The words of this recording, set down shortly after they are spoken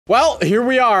Well, here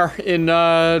we are in,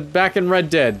 back in Red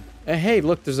Dead. Hey,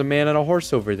 look, there's a man and a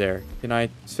horse over there. Can I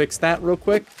fix that real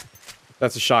quick?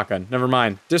 That's a shotgun. Never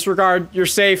mind. Disregard. You're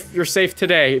safe. You're safe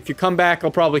today. If you come back,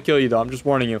 I'll probably kill you, though. I'm just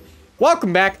warning you.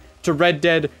 Welcome back to Red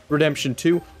Dead Redemption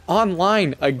 2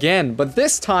 online again. But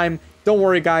this time, don't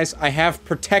worry, guys. I have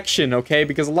protection, okay?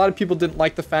 Because a lot of people didn't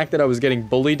like the fact that I was getting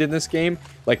bullied in this game.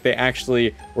 Like, they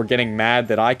actually were getting mad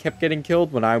that I kept getting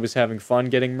killed when I was having fun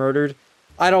getting murdered.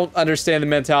 I don't understand the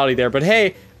mentality there, but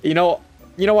hey, you know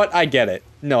what? I get it.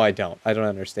 No, I don't. I don't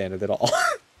understand it at all.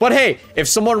 But hey, if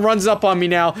someone runs up on me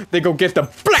now, they go get the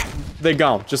blah! They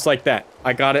go, just like that.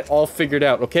 I got it all figured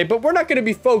out, okay? But we're not going to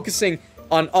be focusing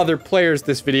on other players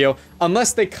this video,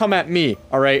 unless they come at me,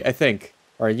 alright, I think.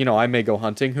 Or, you know, I may go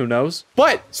hunting, who knows?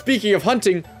 But, speaking of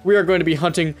hunting, we are going to be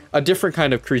hunting a different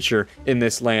kind of creature in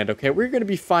this land, okay? We're going to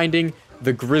be finding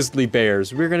the grizzly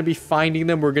bears. We're going to be finding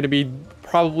them. We're going to be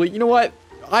probably, you know what?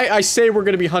 I say we're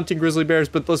going to be hunting grizzly bears,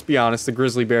 but let's be honest, the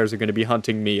grizzly bears are going to be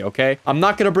hunting me, okay? I'm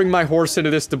not going to bring my horse into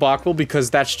this debacle because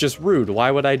that's just rude.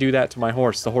 Why would I do that to my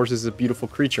horse? The horse is a beautiful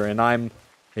creature, and I'm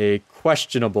a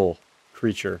questionable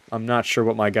creature. I'm not sure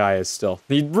what my guy is still.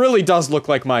 He really does look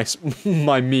like my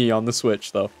me on the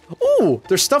Switch, though. Ooh,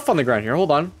 there's stuff on the ground here.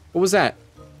 Hold on. What was that?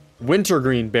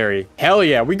 Wintergreen berry. Hell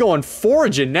yeah, we going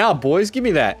foraging now, boys. Give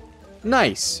me that.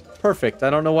 Nice. Perfect. I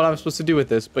don't know what I'm supposed to do with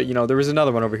this, but, you know, there is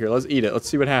another one over here. Let's eat it. Let's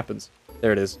see what happens.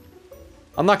 There it is.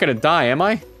 I'm not gonna die, am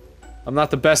I? I'm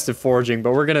not the best at foraging,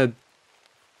 but we're gonna...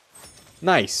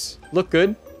 Nice. Look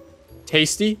good.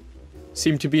 Tasty.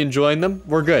 Seem to be enjoying them.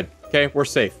 We're good. Okay, we're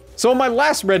safe. So in my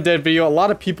last Red Dead video, a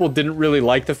lot of people didn't really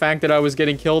like the fact that I was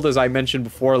getting killed, as I mentioned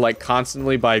before, like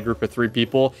constantly by a group of 3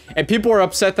 people. And people were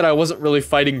upset that I wasn't really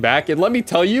fighting back. And let me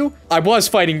tell you, I was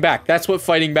fighting back. That's what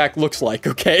fighting back looks like,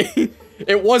 okay?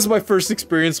 It was my first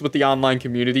experience with the online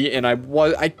community, and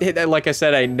like I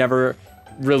said, I never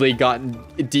really gotten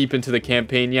deep into the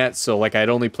campaign yet, so like I'd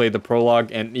only played the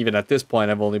prologue, and even at this point,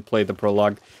 I've only played the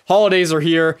prologue. Holidays are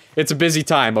here. It's a busy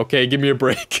time, okay? Give me a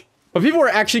break. But people were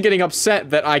actually getting upset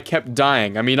that I kept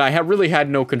dying. I mean, I really had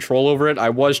no control over it.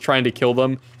 I was trying to kill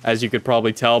them, as you could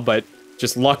probably tell, but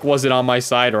just luck wasn't on my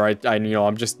side, or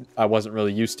I wasn't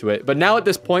really used to it. But now at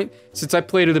this point, since I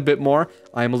played it a bit more,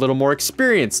 I am a little more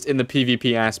experienced in the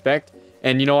PvP aspect.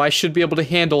 And, you know, I should be able to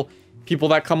handle people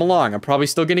that come along. I'm probably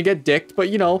still gonna get dicked, but,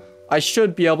 you know, I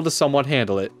should be able to somewhat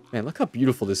handle it. Man, look how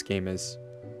beautiful this game is.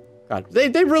 God,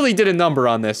 they really did a number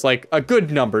on this. Like, a good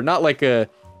number, not like an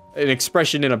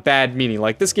expression in a bad meaning.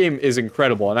 Like, this game is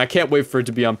incredible, and I can't wait for it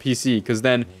to be on PC, because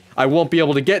then I won't be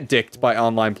able to get dicked by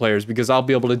online players, because I'll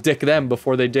be able to dick them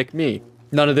before they dick me.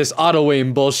 None of this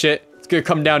auto-aim bullshit. It's gonna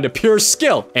come down to pure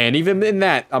skill. And even in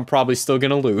that, I'm probably still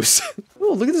gonna lose.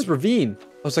 Oh, look at this ravine.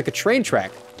 Oh, it's like a train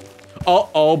track.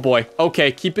 Oh boy. Okay,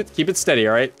 keep it steady,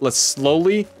 alright? Let's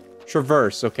slowly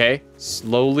traverse, okay?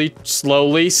 Slowly.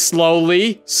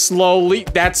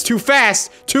 That's too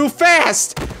fast! Too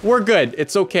fast! We're good.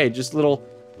 It's okay. Just little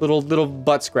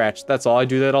butt scratch. That's all. I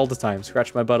do that all the time.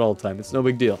 Scratch my butt all the time. It's no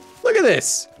big deal. Look at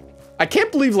this. I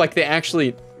can't believe, like, they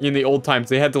actually, in the old times,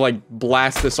 they had to, like,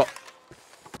 blast this off.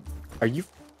 Are you...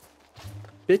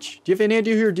 Bitch? Do you have any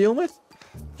idea who you're dealing with?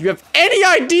 Do you have any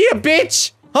idea,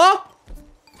 bitch? Huh?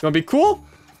 You wanna be cool?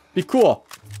 Be cool.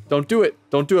 Don't do it.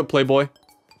 Don't do it, playboy.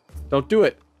 Don't do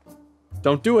it.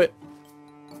 Don't do it.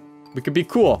 We could be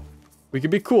cool. We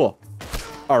could be cool.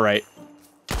 Alright.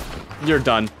 You're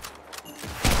done.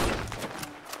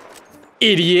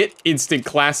 Idiot. Instant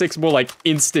classics. More like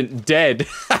instant dead.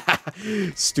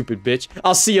 Stupid bitch.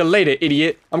 I'll see you later,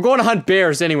 idiot. I'm going to hunt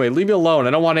bears anyway. Leave me alone. I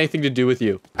don't want anything to do with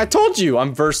you. I told you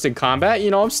I'm versed in combat.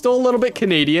 You know, I'm still a little bit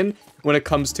Canadian when it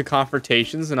comes to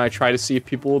confrontations, and I try to see if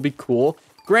people will be cool.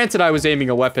 Granted, I was aiming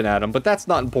a weapon at him, but that's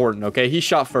not important, okay? He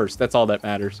shot first. That's all that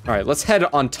matters. All right, let's head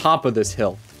on top of this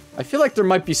hill. I feel like there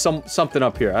might be something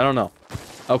up here. I don't know.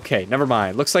 Okay, never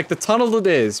mind. Looks like the tunnel it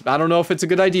is. I don't know if it's a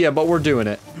good idea, but we're doing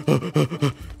it.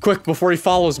 Quick, before he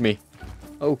follows me.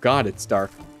 Oh god, it's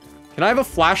dark. Can I have a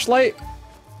flashlight?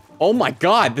 Oh my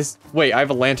god, this... Wait, I have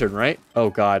a lantern, right? Oh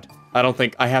god. I don't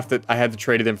think I had to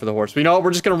trade it in for the horse. But you know what?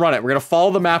 We're just gonna run it. We're gonna follow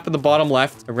the map in the bottom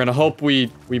left. And we're gonna hope we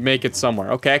make it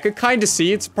somewhere. Okay, I could kind of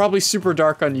see. It's probably super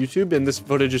dark on YouTube, and this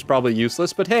footage is probably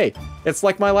useless. But hey, it's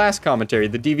like my last commentary,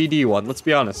 the DVD one. Let's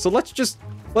be honest. So let's just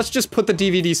put the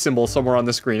DVD symbol somewhere on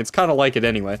the screen. It's kind of like it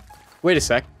anyway. Wait a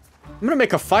sec. I'm gonna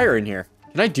make a fire in here.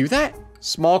 Can I do that?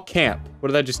 Small camp. What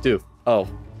did I just do? Oh,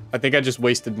 I think I just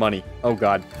wasted money. Oh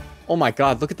god. Oh my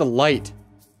god, look at the light.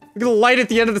 Look at the light at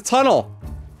the end of the tunnel.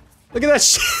 Look at that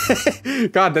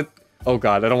shit. God, that... Oh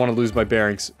god, I don't want to lose my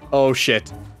bearings. Oh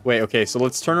shit. Wait, okay, so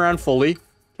let's turn around fully.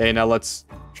 Okay, now let's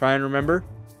try and remember.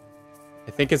 I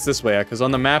I think it's this way, because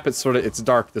on the map, it's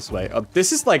dark this way.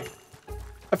 This is like,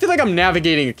 I feel like I'm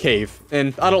navigating a cave,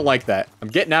 and I don't like that. I'm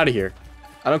getting out of here.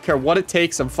 I don't care what it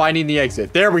takes. I'm finding the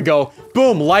exit. There we go.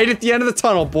 Boom, light at the end of the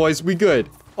tunnel, boys. We good.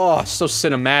 Oh, so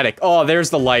cinematic. Oh, there's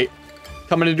the light.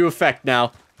 Coming into effect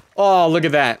now. Oh, look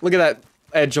at that. Look at that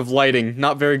edge of lighting.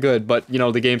 Not very good, but, you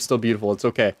know, the game's still beautiful. It's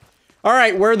okay. All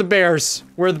right, where are the bears?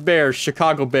 Where are the bears?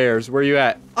 Chicago Bears. Where are you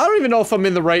at? I don't even know if I'm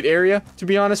in the right area, to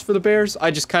be honest, for the bears. I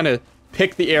just kind of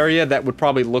picked the area that would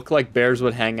probably look like bears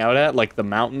would hang out at, like the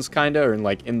mountains, kind of, or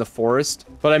like in the forest.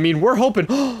 But, I mean, we're hoping...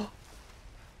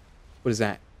 What is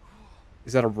that?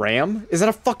 Is that a ram? Is that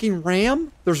a fucking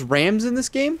ram? There's rams in this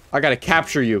game? I gotta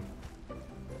capture you.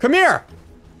 Come here!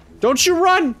 Don't you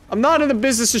run! I'm not in the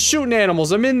business of shooting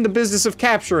animals. I'm in the business of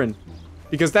capturing.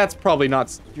 Because that's probably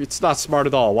not... It's not smart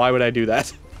at all. Why would I do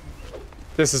that?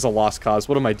 This is a lost cause.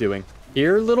 What am I doing?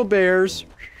 Here, little bears.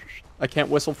 I can't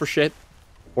whistle for shit.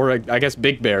 Or I guess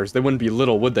big bears. They wouldn't be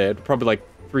little, would they? It'd probably like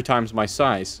 3 times my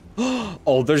size.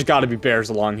 Oh, there's gotta be bears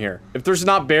along here. If there's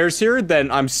not bears here,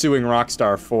 then I'm suing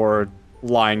Rockstar for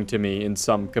lying to me in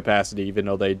some capacity, even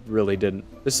though they really didn't.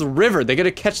 This is a river. They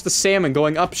gotta catch the salmon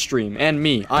going upstream. And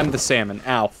me. I'm the salmon.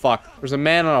 Ow, fuck. There's a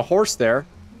man on a horse there.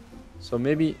 So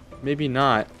maybe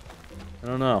not. I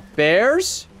don't know.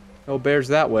 Bears? No bears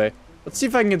that way. Let's see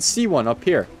if I can see one up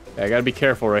here. Okay, I gotta be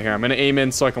careful right here. I'm gonna aim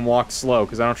in so I can walk slow,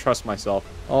 because I don't trust myself.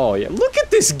 Oh, yeah. Look at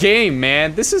this game,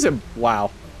 man. This is a... Wow.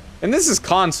 And this is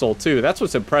console, too. That's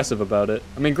what's impressive about it.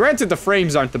 I mean, granted, the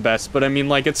frames aren't the best, but I mean,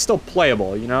 like, it's still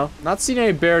playable, you know? Not seeing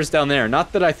any bears down there.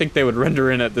 Not that I think they would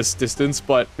render in at this distance,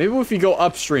 but maybe if we go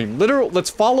upstream.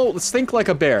 Let's think like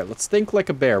a bear. Let's think like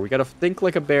a bear. We gotta think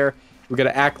like a bear. We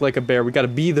gotta act like a bear. We gotta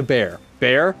be the bear.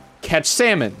 Bear, catch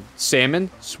salmon.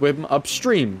 Salmon, swim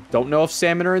upstream. Don't know if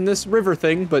salmon are in this river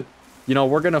thing, but, you know,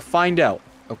 we're gonna find out.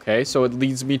 Okay, so it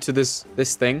leads me to this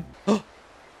thing.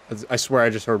 I swear I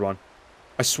just heard one.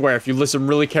 I swear, if you listen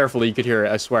really carefully, you could hear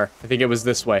it. I swear. I think it was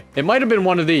this way. It might have been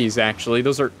one of these, actually.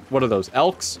 Those are... What are those?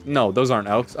 Elks? No, those aren't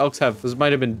elks. Elks have... Those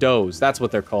might have been does. That's what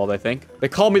they're called, I think. They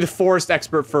call me the forest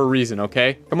expert for a reason,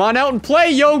 okay? Come on out and play,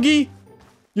 Yogi!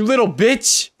 You little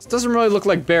bitch! This doesn't really look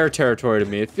like bear territory to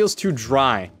me. It feels too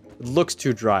dry. It looks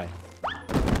too dry.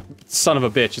 Son of a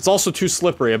bitch. It's also too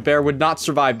slippery. A bear would not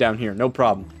survive down here. No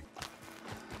problem.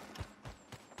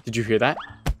 Did you hear that?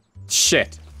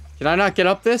 Shit. Can I not get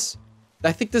up this?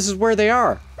 I think this is where they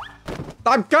are.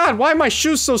 Oh, God, why are my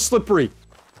shoes so slippery?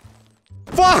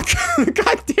 Fuck!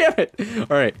 God damn it!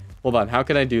 Alright, hold on. How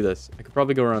can I do this? I could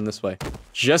probably go around this way.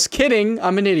 Just kidding.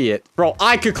 I'm an idiot. Bro,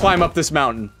 I could climb up this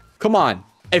mountain. Come on.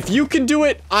 If you can do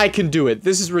it, I can do it.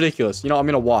 This is ridiculous. You know, I'm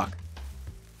gonna walk.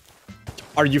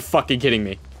 Are you fucking kidding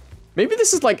me? Maybe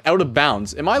this is, like, out of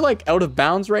bounds. Am I, like, out of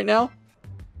bounds right now?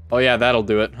 Oh, yeah, that'll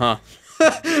do it, huh?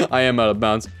 I am out of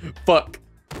bounds. Fuck.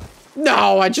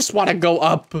 No, I just want to go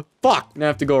up. Fuck. Now I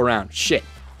have to go around. Shit.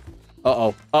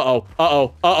 Uh-oh. Uh-oh.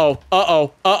 Uh-oh. Uh-oh.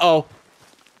 Uh-oh. Uh-oh.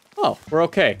 Oh, we're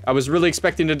okay. I was really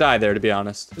expecting to die there, to be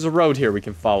honest. There's a road here we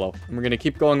can follow. And we're gonna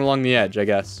keep going along the edge, I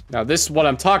guess. Now, this is what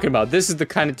I'm talking about. This is the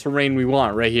kind of terrain we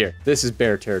want right here. This is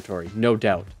bear territory, no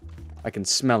doubt. I can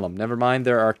smell them. Never mind,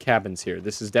 there are cabins here.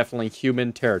 This is definitely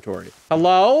human territory.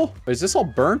 Hello? Is this all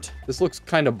burnt? This looks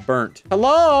kind of burnt.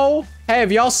 Hello? Hey,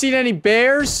 have y'all seen any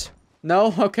bears?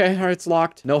 No? Okay, alright, it's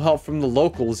locked. No help from the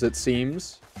locals, it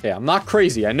seems. Okay, I'm not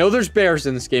crazy. I know there's bears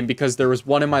in this game because there was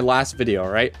one in my last video,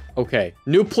 right? Okay,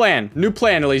 new plan,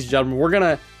 ladies and gentlemen. We're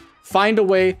gonna find a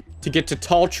way to get to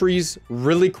tall trees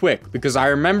really quick because I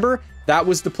remember that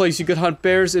was the place you could hunt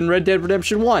bears in Red Dead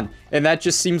Redemption 1. And that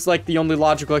just seems like the only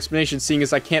logical explanation, seeing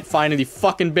as I can't find any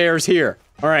fucking bears here.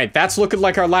 Alright, that's looking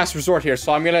like our last resort here,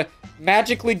 so I'm gonna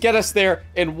magically get us there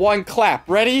in one clap.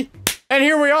 Ready? And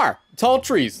here we are. Tall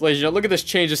trees. Ladies and gentlemen, look at this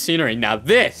change of scenery. Now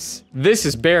this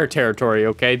is bear territory,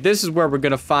 okay? This is where we're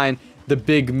gonna find the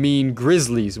big, mean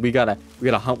grizzlies. We gotta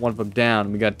hunt one of them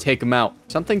down. We gotta take them out.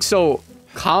 Something so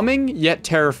calming, yet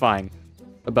terrifying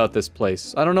about this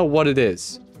place. I don't know what it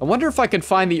is. I wonder if I can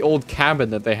find the old cabin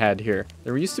that they had here.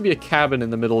 There used to be a cabin in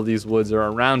the middle of these woods or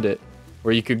around it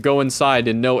where you could go inside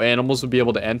and no animals would be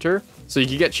able to enter. So you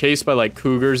could get chased by like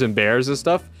cougars and bears and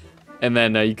stuff. And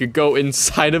then you could go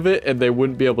inside of it and they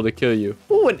wouldn't be able to kill you.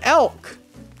 Ooh, an elk.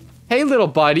 Hey, little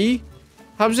buddy.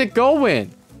 How's it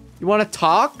going? You want to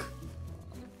talk?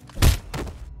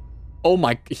 Oh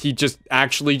my, he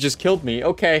actually just killed me.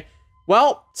 Okay.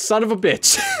 Well, son of a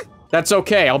bitch. That's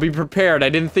okay. I'll be prepared. I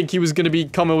didn't think he was going to be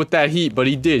coming with that heat, but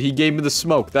he did. He gave me the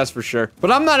smoke, that's for sure.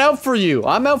 But I'm not out for you.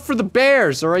 I'm out for the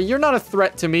bears, all right? You're not a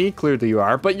threat to me. Clearly you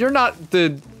are, but you're not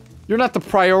the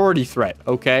priority threat,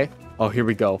 okay? Oh, here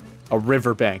we go. A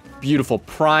riverbank. Beautiful.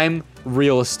 Prime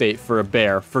real estate for a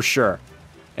bear, for sure.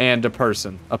 And a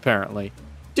person, apparently.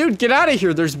 Dude, get out of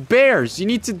here. There's bears. You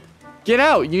need to get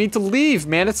out. You need to leave,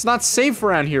 man. It's not safe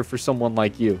around here for someone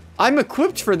like you. I'm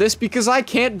equipped for this because I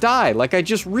can't die. Like, I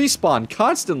just respawn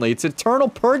constantly. It's eternal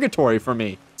purgatory for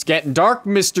me. It's getting dark,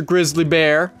 Mr. Grizzly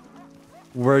Bear.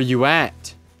 Where are you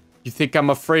at? You think I'm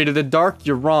afraid of the dark?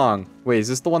 You're wrong. Wait, is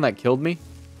this the one that killed me?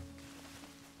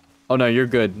 Oh, no, you're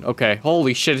good. Okay.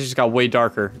 Holy shit, it just got way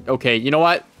darker. Okay, you know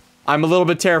what? I'm a little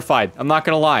bit terrified. I'm not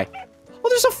gonna lie. Oh,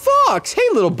 there's a fox. Hey,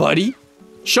 little buddy.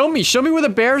 Show me where the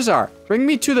bears are. Bring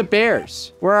me to the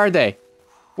bears. Where are they?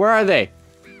 Where are they?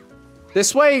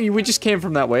 This way? We just came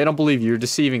from that way. I don't believe you. You're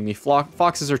deceiving me.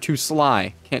 Foxes are too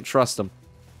sly. Can't trust them.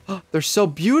 They're so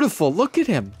beautiful. Look at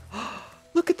him.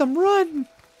 Look at them run.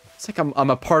 It's like I'm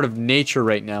a part of nature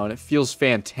right now, and it feels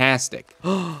fantastic.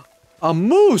 A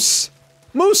moose.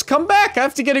 Moose, come back. I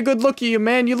have to get a good look at you,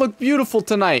 man. You look beautiful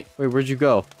tonight. Wait, where'd you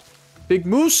go? Big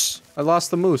moose? I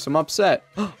lost the moose. I'm upset.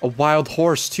 A wild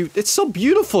horse, too. It's so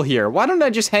beautiful here. Why don't I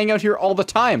just hang out here all the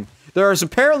time? There is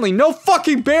apparently no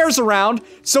fucking bears around,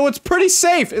 so it's pretty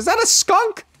safe. Is that a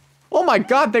skunk? Oh my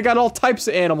god, they got all types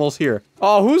of animals here.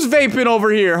 Oh, who's vaping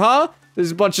over here, huh?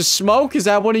 There's a bunch of smoke. Is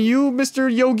that one of you, Mr.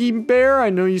 Yogi Bear? I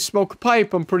know you smoke a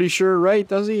pipe, I'm pretty sure, right?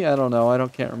 Does he? I don't know.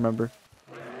 Can't remember.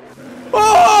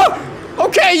 Oh!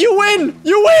 Okay, you win!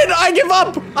 You win! I give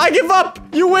up! I give up!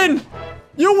 You win!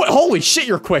 You win! Holy shit,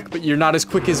 you're quick, but you're not as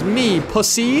quick as me,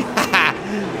 pussy.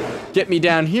 Get me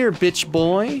down here, bitch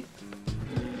boy.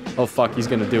 Oh, fuck, he's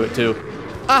gonna do it, too.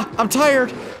 Ah, I'm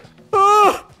tired.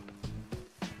 Ah!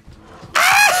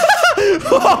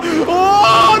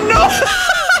 Oh, no!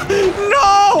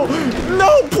 No!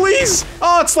 No, please!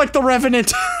 Oh, it's like the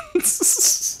Revenant.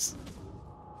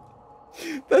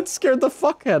 That scared the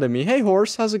fuck out of me. Hey,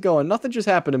 horse, how's it going? Nothing just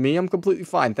happened to me. I'm completely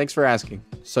fine. Thanks for asking.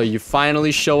 So you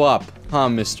finally show up, huh,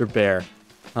 Mr. Bear?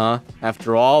 Huh?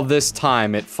 After all this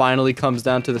time, it finally comes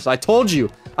down to this. I told you,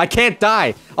 I can't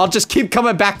die. I'll just keep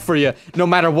coming back for you, no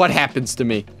matter what happens to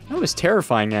me. That was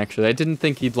terrifying, actually. I didn't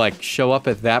think he'd, like, show up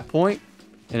at that point,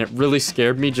 and it really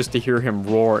scared me just to hear him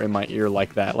roar in my ear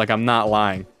like that. Like, I'm not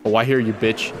lying. Oh, I hear you,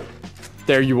 bitch.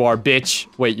 There you are, bitch.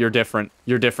 Wait, you're different.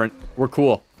 You're different. We're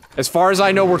cool. As far as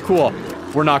I know, we're cool.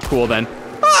 We're not cool, then.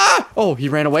 Ah! Oh, he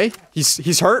ran away?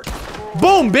 He's hurt?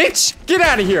 Boom, bitch! Get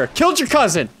out of here! Killed your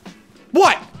cousin!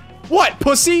 What? What,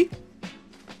 pussy?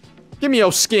 Give me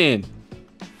your skin.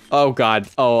 Oh, God.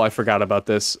 Oh, I forgot about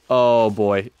this. Oh,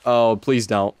 boy. Oh, please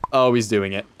don't. Oh, he's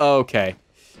doing it. Okay.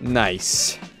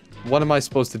 Nice. What am I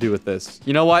supposed to do with this?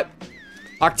 You know what?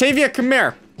 Octavia, come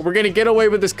here. We're gonna get away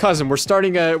with this cousin. We're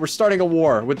starting a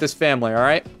war with this family, all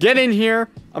right? Get in here.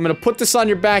 I'm gonna put this on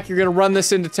your back. You're gonna run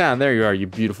this into town. There you are, you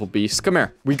beautiful beast. Come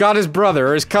here. We got his brother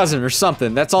or his cousin or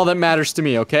something. That's all that matters to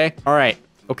me, okay? All right.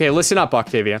 Okay, listen up,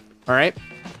 Octavia. All right?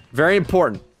 Very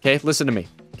important. Okay, listen to me.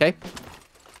 Okay?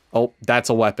 Oh,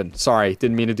 that's a weapon. Sorry,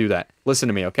 didn't mean to do that. Listen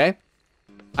to me, okay?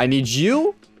 I need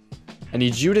you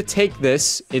to take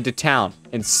this into town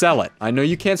and sell it. I know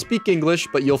you can't speak English,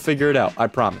 but you'll figure it out. I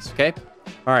promise, okay?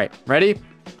 All right, ready?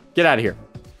 Get out of here.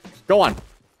 Go on.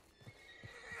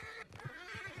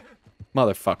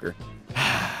 Motherfucker.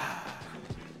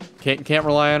 Can't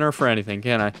rely on her for anything,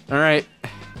 can I? All right.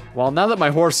 Well, now that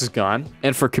my horse is gone,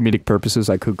 and for comedic purposes,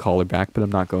 I could call her back, but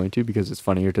I'm not going to because it's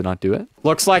funnier to not do it.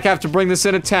 Looks like I have to bring this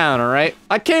into town, all right?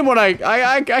 I came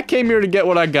here to get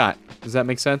what I got. Does that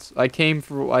make sense?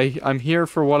 I'm here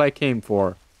for what I came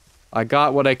for. I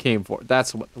got what I came for.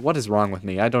 That's what is wrong with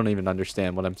me? I don't even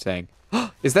understand what I'm saying.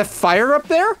 Is that fire up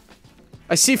there?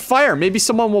 I see fire. Maybe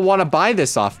someone will want to buy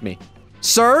this off me.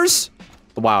 Sirs?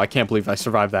 Wow, I can't believe I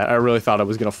survived that. I really thought I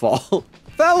was gonna fall.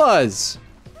 Fellas!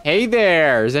 Hey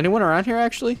there. Is anyone around here,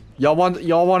 actually? Y'all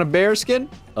want a bear skin?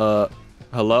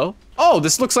 Hello? Oh,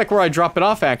 this looks like where I drop it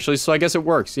off, actually, so I guess it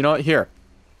works. You know what? Here.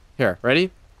 Here,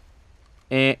 ready?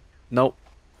 Nope.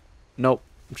 Nope.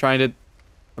 I'm trying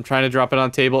to drop it on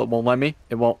the table. It won't let me.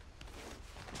 It won't.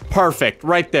 Perfect.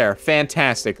 Right there.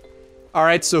 Fantastic. All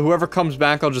right, so whoever comes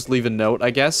back, I'll just leave a note,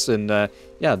 I guess. And,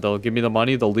 yeah, they'll give me the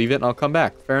money, they'll leave it, and I'll come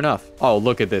back. Fair enough. Oh,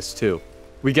 look at this, too.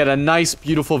 We get a nice,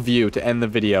 beautiful view to end the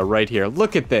video right here.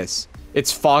 Look at this.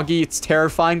 It's foggy, it's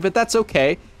terrifying, but that's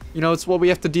okay. You know, it's what we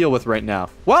have to deal with right now.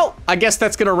 Well, I guess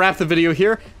that's gonna wrap the video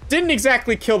here. Didn't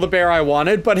exactly kill the bear I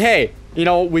wanted, but hey, you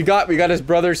know, we got his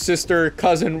brother, sister,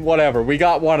 cousin, whatever. We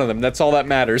got one of them. That's all that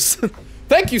matters.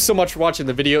 Thank you so much for watching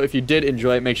the video. If you did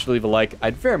enjoy it, make sure to leave a like.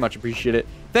 I'd very much appreciate it.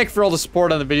 Thank you for all the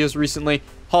support on the videos recently.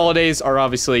 Holidays are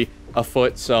obviously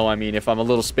afoot. So, I mean, if I'm a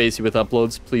little spacey with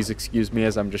uploads, please excuse me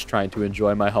as I'm just trying to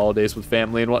enjoy my holidays with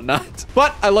family and whatnot.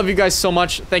 But I love you guys so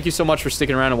much. Thank you so much for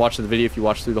sticking around and watching the video. If you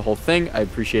watched through the whole thing, I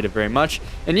appreciate it very much.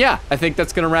 And yeah, I think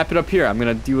that's going to wrap it up here. I'm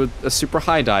going to do a super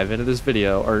high dive into this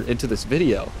video, or into the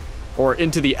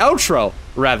outro,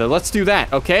 rather. Let's do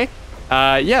that, okay?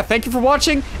 Yeah, thank you for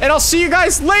watching, and I'll see you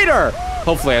guys later!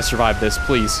 Hopefully I survived this,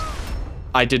 please.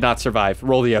 I did not survive.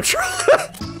 Roll the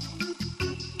outro.